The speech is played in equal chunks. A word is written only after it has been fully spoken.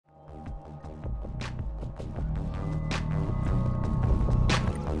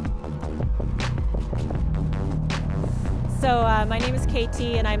So my name is KT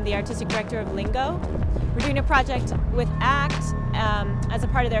and I'm the Artistic Director of Lingo. We're doing a project with ACT as a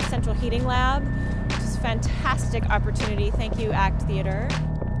part of their Central Heating Lab, which is a fantastic opportunity. Thank you, ACT Theater.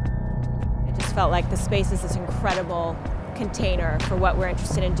 I just felt like the space is this incredible container for what we're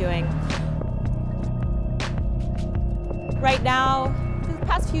interested in doing. Right now, for the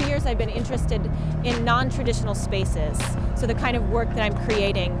past few years, I've been interested in non-traditional spaces. So the kind of work that I'm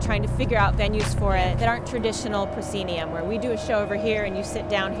creating, trying to figure out venues for it that aren't traditional proscenium, where we do a show over here and you sit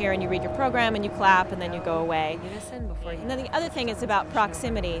down here and you read your program and you clap and then you go away. And then the other thing is about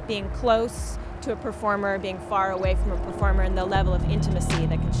proximity, being close to a performer, being far away from a performer, and the level of intimacy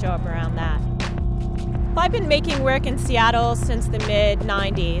that can show up around that. Well, I've been making work in Seattle since the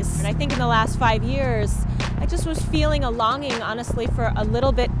mid-90s, and I think in the last 5 years, I just was feeling a longing, honestly, for a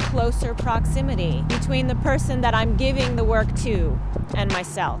little bit closer proximity between the person that I'm giving the work to and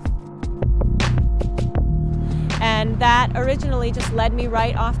myself. And that originally just led me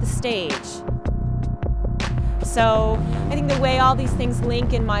right off the stage. So I think the way all these things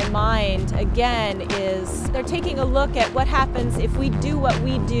link in my mind, again, is they're taking a look at what happens if we do what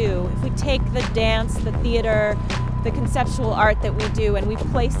we do, if we take the dance, the theater, the conceptual art that we do and we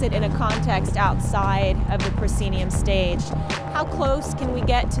place it in a context outside of the proscenium stage. How close can we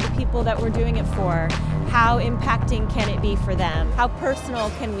get to the people that we're doing it for? How impacting can it be for them? How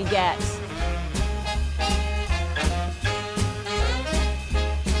personal can we get?